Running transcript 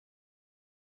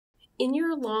In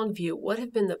your long view, what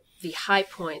have been the high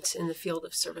points in the field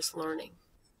of service learning?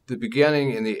 The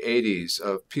beginning in the 80s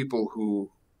of people who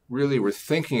really were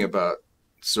thinking about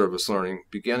service learning,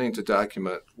 beginning to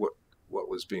document what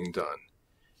was being done.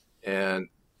 And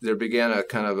there began a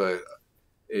kind of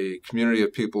a community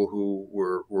of people who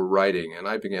were writing, and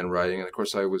I began writing. And of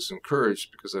course, I was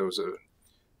encouraged because I was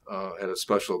had a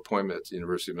special appointment at the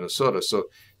University of Minnesota. So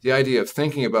the idea of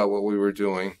thinking about what we were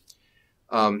doing,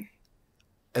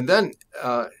 and then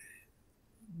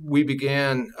we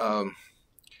began.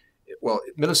 Well,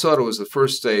 Minnesota was the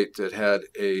first state that had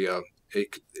I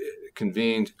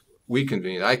convened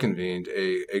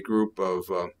a group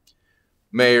of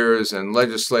mayors and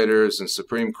legislators and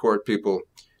Supreme Court people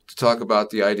to talk about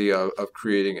the idea of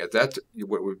creating at that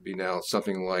what would be now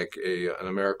something like an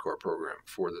AmeriCorps program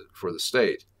for the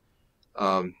state.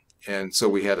 And so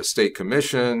we had a state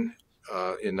commission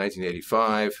in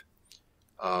 1985.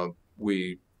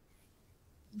 We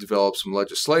developed some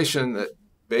legislation that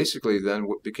basically then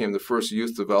became the first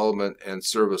youth development and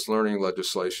service learning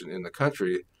legislation in the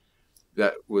country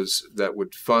that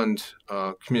would fund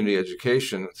community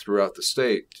education throughout the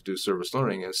state to do service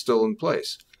learning, and it's still in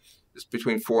place. It's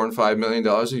between $4 and $5 million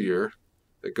a year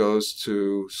that goes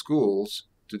to schools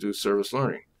to do service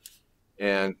learning,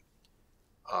 and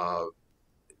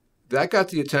that got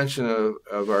the attention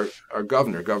of our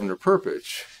governor, Governor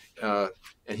Perpich,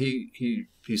 and he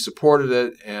supported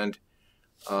it. And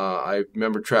I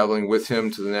remember traveling with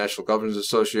him to the National Governors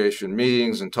Association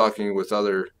meetings and talking with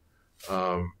other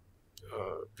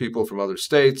people from other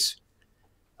states,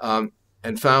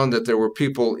 and found that there were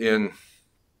people in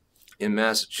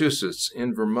Massachusetts,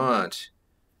 in Vermont,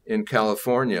 in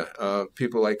California,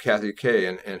 people like Kathy Kay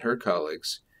and her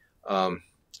colleagues, who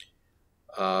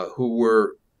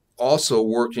were also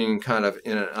working kind of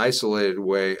in an isolated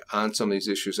way on some of these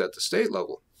issues at the state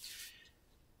level.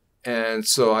 And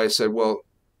so I said, well,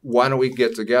 why don't we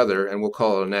get together and we'll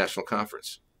call it a national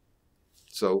conference?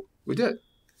 So we did.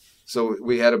 So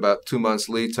we had about 2 months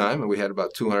lead time, and we had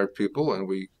about 200 people, and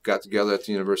we got together at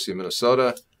the University of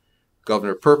Minnesota.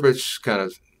 Governor Perpich kind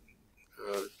of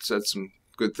said some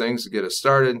good things to get us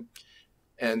started.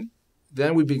 And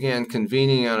then we began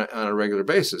convening on a regular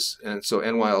basis. And so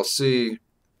NYLC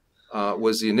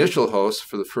was the initial host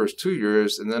for the first 2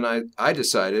 years, and then I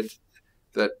decided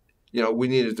that we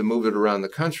needed to move it around the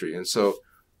country. And so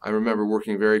I remember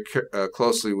working very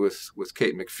closely with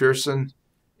Kate McPherson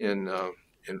in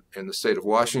the state of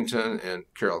Washington, and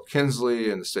Carol Kinsley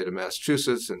in the state of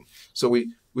Massachusetts. And so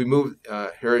we moved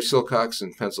Harry Silcox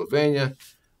in Pennsylvania.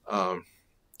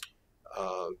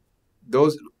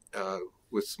 Those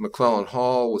with McClellan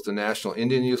Hall, with the National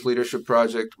Indian Youth Leadership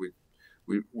Project, we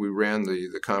ran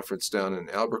the conference down in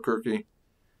Albuquerque.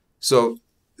 So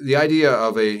the idea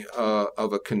of a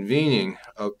convening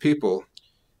of people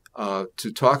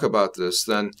to talk about this,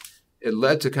 then it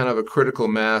led to kind of a critical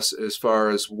mass as far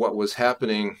as what was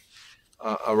happening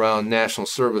around national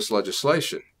service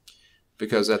legislation.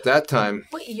 Because at that time...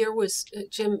 What year was,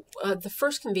 Jim, the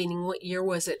first convening, what year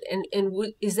was it? And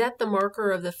is that the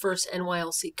marker of the first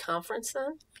NYLC conference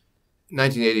then?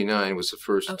 1989 was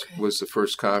the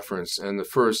first conference, and the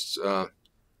first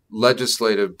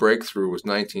legislative breakthrough was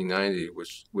 1990,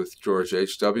 with George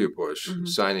H.W. Bush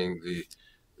signing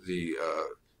the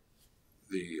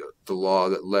law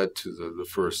that led to the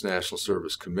first National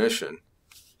Service Commission,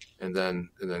 and then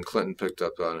Clinton picked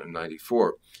up on it in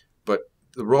 94. But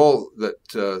the role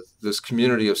that this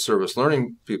community of service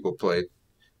learning people played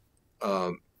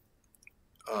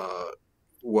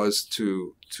was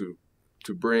to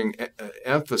bring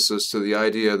emphasis to the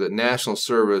idea that national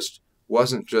service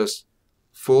wasn't just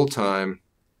full-time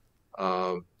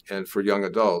and for young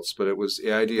adults, but it was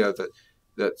the idea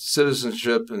that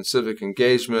citizenship and civic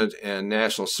engagement and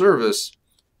national service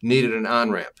needed an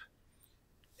on-ramp.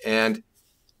 And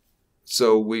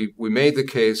so we made the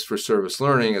case for service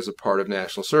learning as a part of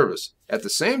national service. At the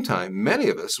same time, many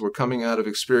of us were coming out of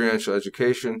experiential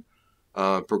education,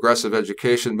 progressive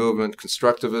education movement,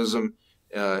 constructivism,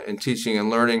 in teaching and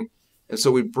learning. And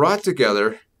so we brought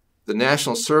together the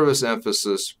national service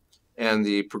emphasis and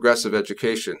the progressive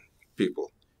education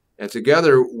people. And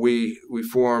together we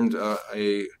formed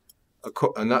a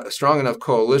strong enough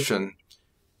coalition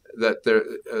that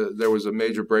there was a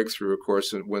major breakthrough, of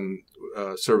course, when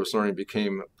service learning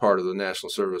became part of the national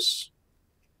service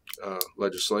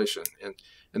legislation.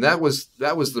 And that was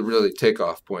the really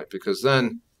takeoff point, because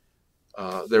then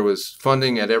there was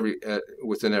funding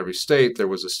within every state. There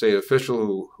was a state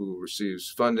official who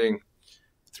receives funding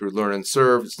through Learn and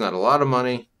Serve. It's not a lot of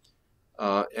money,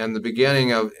 and the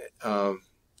beginning of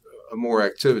more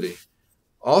activity.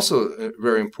 Also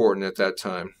very important at that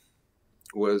time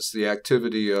was the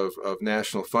activity of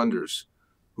national funders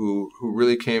who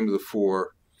really came to the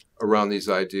fore around these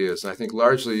ideas. And I think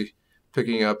largely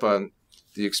picking up on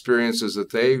the experiences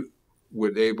that they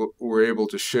were able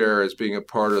to share as being a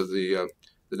part of the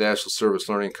National Service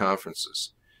Learning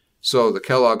Conferences. So the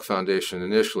Kellogg Foundation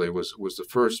initially was the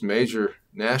first major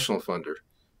national funder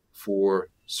for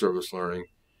service learning.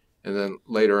 And then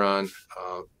later on,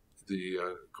 of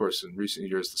course, in recent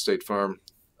years, the State Farm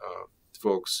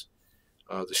folks,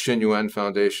 the Shin Yuen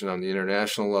Foundation on the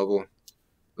international level,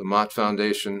 the Mott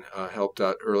Foundation helped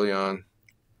out early on,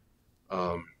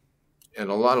 and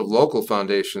a lot of local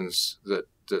foundations that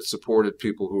supported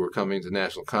people who were coming to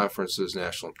national conferences,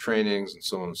 national trainings, and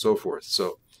so on and so forth.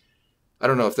 So I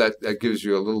don't know if that gives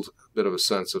you a little bit of a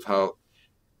sense of how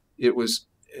it was,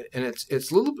 and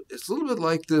it's a little bit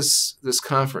like this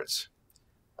conference.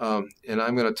 And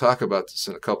I'm going to talk about this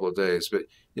in a couple of days, but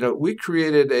we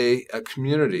created a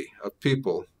community of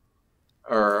people,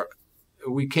 or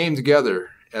we came together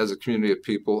as a community of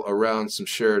people around some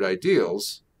shared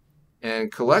ideals,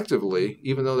 and collectively,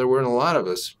 even though there weren't a lot of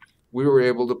us, we were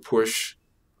able to push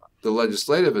the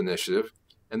legislative initiative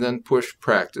and then push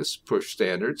practice, push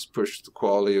standards, push the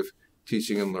quality of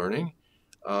teaching and learning,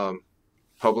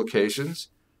 publications.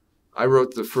 I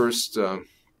wrote the first of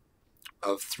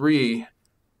 3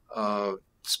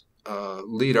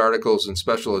 lead articles and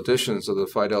special editions of the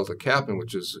Phi Delta Kappan,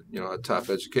 which is a top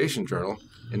education journal,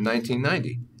 in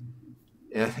 1990,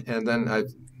 and then I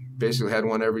basically had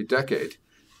one every decade.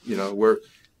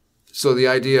 So the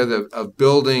idea of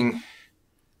building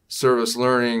service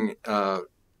learning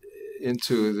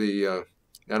into the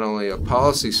not only a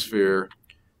policy sphere,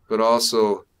 but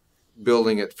also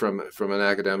building it from an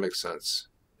academic sense,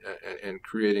 and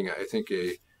creating, I think,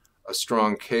 a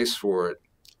strong case for it,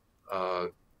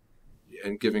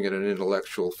 and giving it an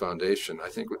intellectual foundation, I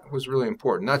think was really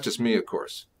important. Not just me, of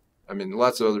course. I mean,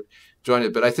 lots of other joined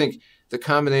it, but I think the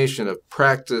combination of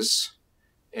practice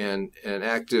and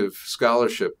active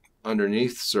scholarship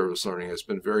underneath service learning has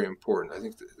been very important. I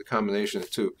think the combination of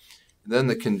the two. And then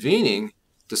the convening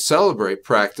to celebrate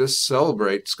practice,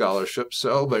 celebrate scholarship,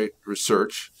 celebrate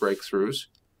research breakthroughs.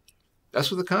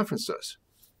 That's what the conference does.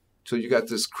 So you got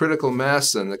this critical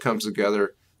mass then that comes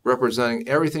together, representing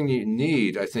everything you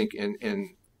need, I think, in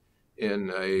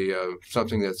a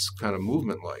something that's kind of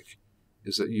movement-like,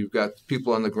 is that you've got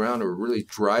people on the ground who are really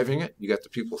driving it. You got the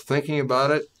people thinking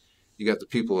about it. You got the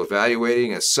people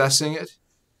evaluating, assessing it.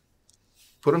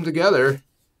 Put them together,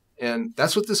 and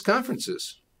that's what this conference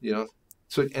is.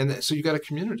 So you got a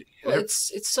community. Well,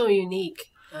 it's so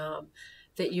unique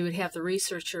that you would have the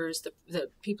researchers, the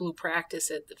people who practice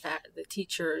it, the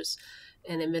teachers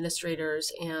and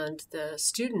administrators, and the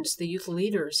students, the youth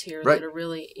leaders here, right, that are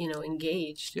really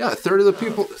engaged. Yeah, a third of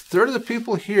the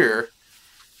people here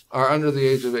are under the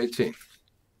age of 18.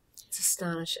 It's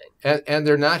astonishing. And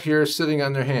they're not here sitting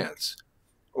on their hands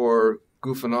or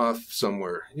goofing off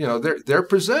somewhere. They're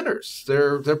presenters.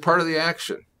 They're part of the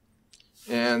action,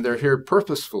 and they're here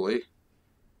purposefully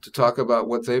to talk about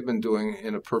what they've been doing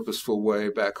in a purposeful way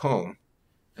back home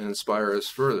and inspire us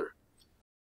further.